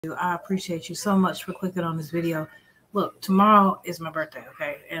I appreciate you so much for clicking on this video. Look, tomorrow is my birthday,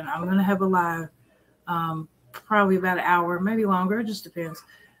 okay? And I'm going to have a live, probably about an hour, maybe longer. It just depends.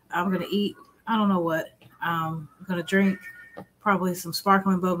 I'm going to eat, I don't know what. I'm going to drink probably some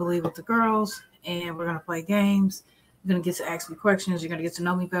sparkling bubbly with the girls, and we're going to play games. You're going to get to ask me questions. You're going to get to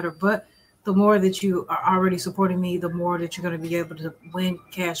know me better. But the more that you are already supporting me, the more that you're going to be able to win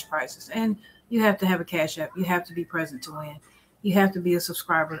cash prizes. And you have to have a cash app. You have to be present to win. You have to be a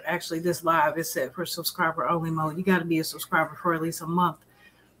subscriber. Actually, this live is set for subscriber only mode. You got to be a subscriber for at least a month.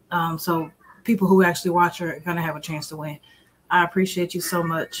 So people who actually watch are going to have a chance to win. I appreciate you so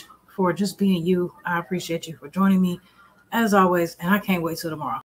much for just being you. I appreciate you for joining me as always. And I can't wait till tomorrow.